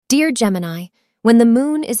Dear Gemini, when the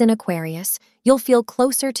moon is in Aquarius, you'll feel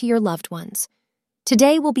closer to your loved ones.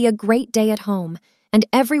 Today will be a great day at home, and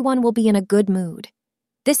everyone will be in a good mood.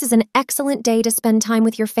 This is an excellent day to spend time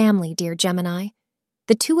with your family, dear Gemini.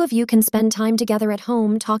 The two of you can spend time together at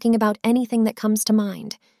home talking about anything that comes to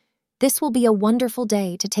mind. This will be a wonderful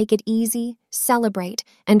day to take it easy, celebrate,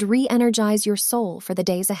 and re-energize your soul for the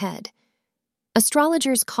days ahead.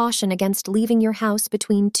 Astrologers caution against leaving your house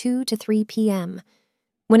between 2 to 3 p.m.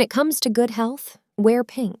 When it comes to good health, wear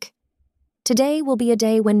pink. Today will be a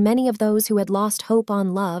day when many of those who had lost hope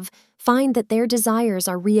on love find that their desires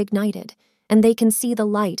are reignited, and they can see the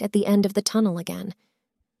light at the end of the tunnel again.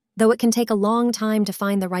 Though it can take a long time to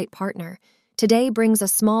find the right partner, today brings a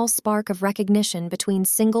small spark of recognition between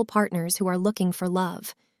single partners who are looking for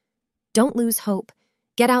love. Don't lose hope.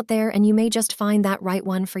 Get out there and you may just find that right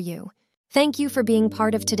one for you. Thank you for being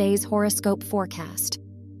part of today's horoscope forecast.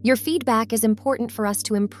 Your feedback is important for us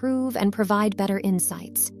to improve and provide better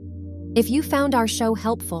insights. If you found our show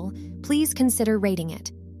helpful, please consider rating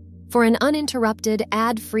it. For an uninterrupted,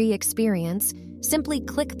 ad-free experience, simply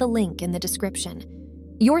click the link in the description.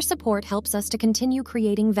 Your support helps us to continue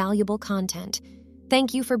creating valuable content.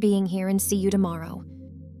 Thank you for being here and see you tomorrow.